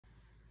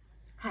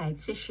Hi,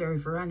 this is Sherry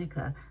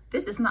Veronica.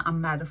 This is not a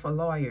matter for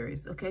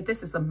lawyers, okay?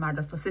 This is a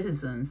matter for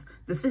citizens.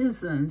 The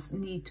citizens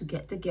need to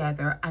get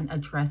together and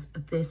address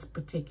this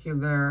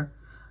particular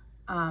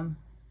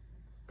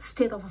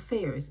state of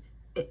affairs.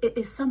 It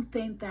is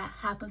something that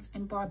happens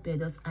in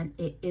Barbados and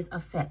it is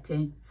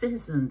affecting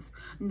citizens.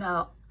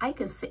 Now, I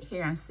can sit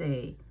here and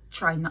say,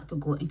 try not to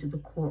go into the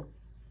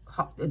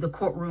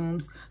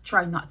courtrooms,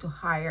 try not to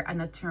hire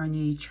an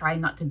attorney, try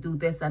not to do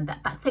this and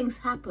that, but things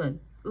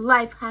happen.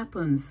 Life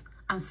happens.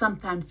 And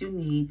sometimes you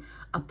need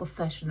a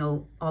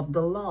professional of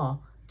the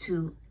law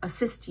to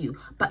assist you.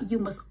 But you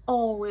must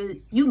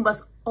always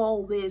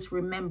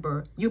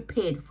remember you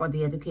paid for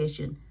the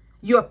education.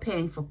 You're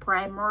paying for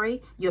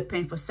primary, you're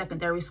paying for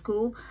secondary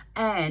school,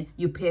 and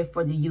you pay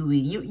for the UE.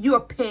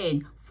 You're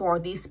paying for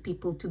these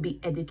people to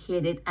be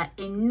educated, and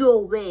in no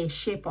way,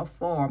 shape, or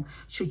form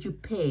should you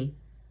pay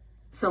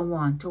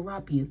someone to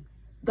rob you.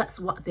 That's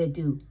what they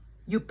do.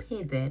 You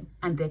pay them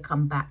and they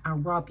come back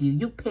and rob you.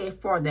 You pay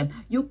for them.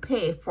 You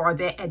pay for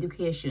their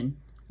education.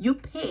 You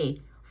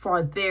pay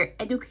for their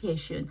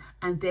education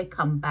and they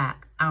come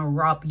back and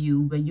rob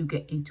you when you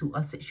get into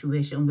a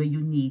situation where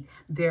you need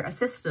their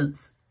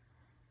assistance.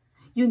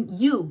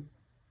 You,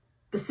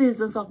 the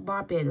citizens of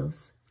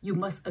Barbados, you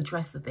must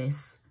address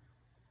this.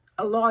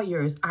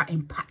 Lawyers are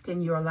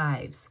impacting your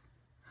lives.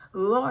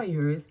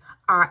 Lawyers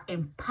are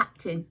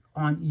impacting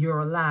on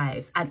your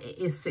lives, and it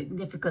is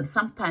significant.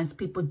 Sometimes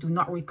people do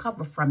not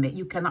recover from it.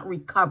 You cannot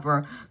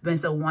recover when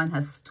someone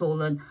has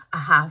stolen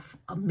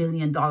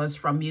 $500,000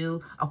 from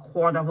you,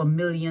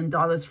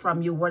 $250,000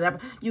 from you, whatever.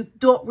 You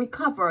don't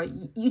recover.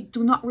 You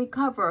do not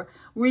recover.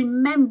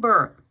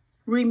 Remember,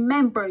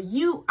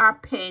 you are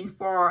paying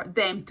for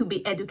them to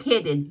be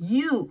educated.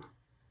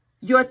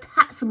 Your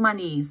tax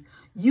monies,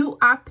 you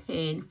are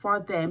paying for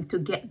them to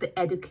get the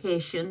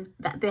education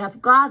that they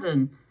have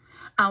gotten.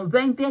 And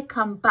when they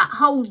come back,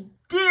 how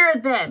dare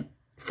them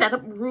set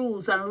up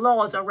rules and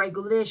laws and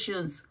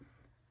regulations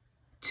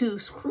to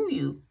screw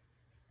you?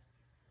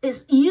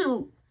 It's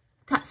you,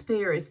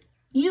 taxpayers,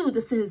 you,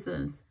 the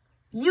citizens.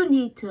 You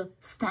need to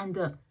stand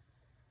up.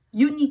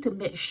 You need to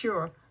make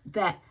sure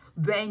that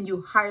when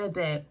you hire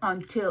them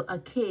until a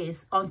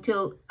case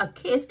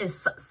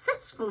is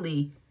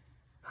successfully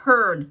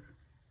heard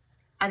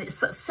and it's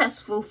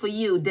successful for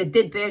you, they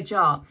did their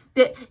job.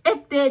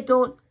 If they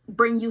don't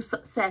bring you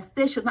success,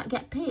 they should not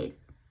get paid.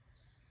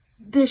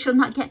 They should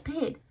not get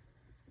paid.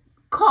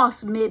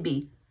 Cost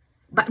maybe,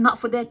 but not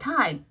for their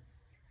time.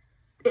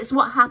 It's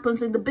what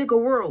happens in the bigger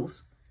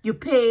worlds. You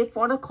pay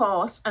for the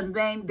cost, and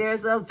when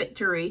there's a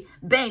victory,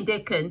 then they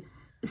can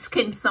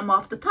skim some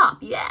off the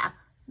top. Yeah,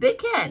 they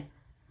can.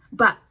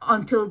 But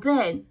until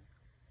then,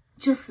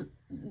 just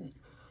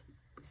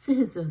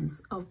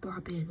citizens of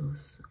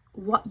Barbados,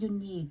 what you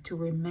need to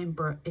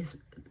remember is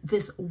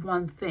this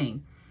one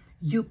thing.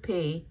 You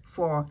pay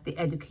for the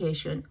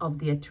education of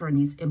the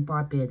attorneys in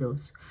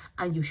Barbados,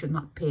 and you should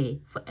not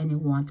pay for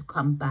anyone to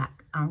come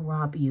back and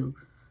rob you.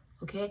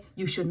 Okay?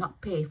 You should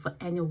not pay for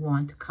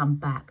anyone to come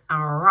back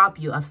and rob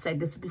you. I've said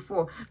this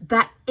before.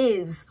 That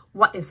is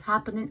what is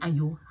happening, and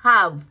you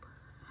have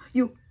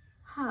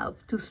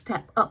to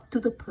step up to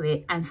the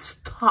plate and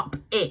stop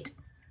it.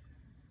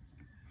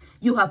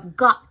 You have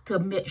got to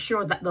make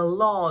sure that the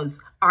laws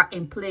are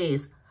in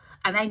place.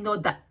 And I know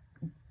that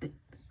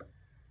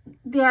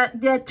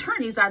the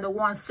attorneys are the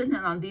ones sitting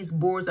on these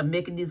boards and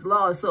making these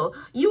laws. So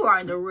you are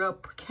in a real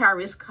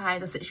precarious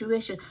kind of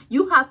situation.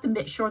 You have to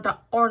make sure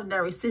that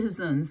ordinary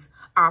citizens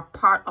are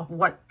part of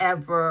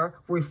whatever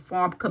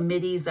reform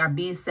committees are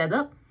being set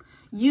up.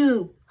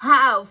 You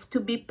have to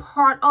be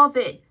part of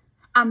it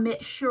and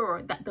make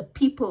sure that the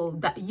people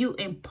that you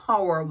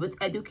empower with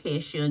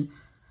education,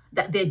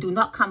 that they do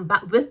not come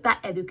back with that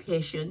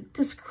education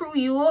to screw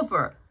you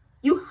over.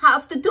 You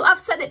have to do,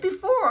 I've said it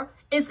before,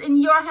 it's in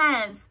your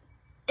hands.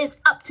 It's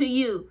up to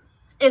you.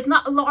 It's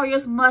not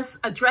lawyers must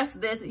address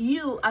this.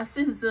 You as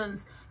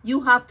citizens,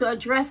 you have to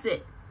address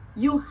it.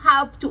 You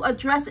have to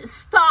address it.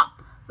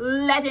 Stop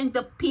letting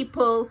the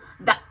people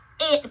that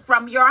ate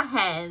from your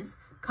hands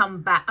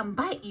come back and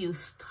bite you.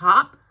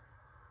 Stop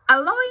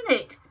allowing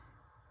it.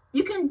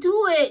 You can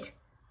do it.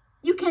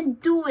 You can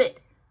do it.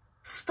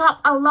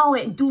 Stop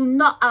allowing. Do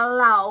not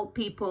allow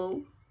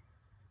people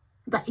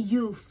that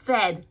you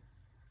fed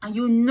and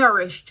you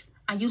nourished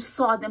and you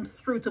saw them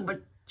through to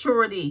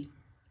maturity,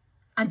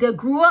 and they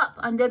grew up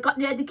and they got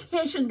the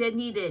education they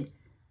needed.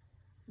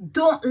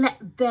 Don't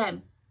let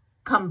them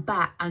come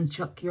back and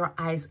chuck your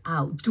eyes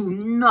out. Do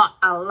not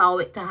allow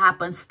it to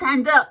happen.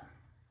 Stand up.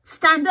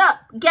 Stand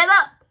up. Get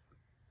up.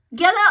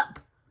 Get up.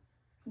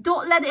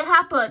 Don't let it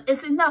happen.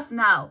 It's enough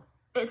now.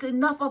 It's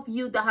enough of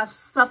you that have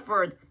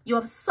suffered. You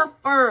have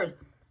suffered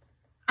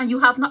and you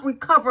have not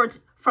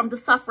recovered from the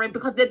suffering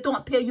because they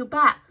don't pay you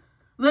back.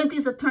 When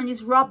these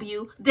attorneys rob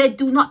you, they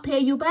do not pay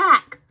you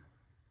back.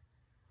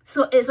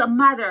 So it's a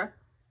matter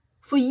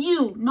for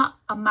you, not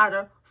a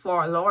matter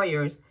for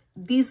lawyers.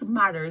 These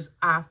matters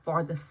are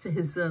for the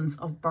citizens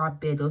of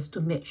Barbados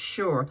to make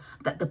sure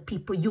that the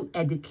people you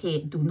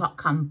educate do not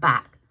come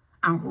back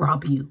and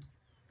rob you.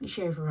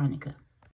 Sherry Veronica.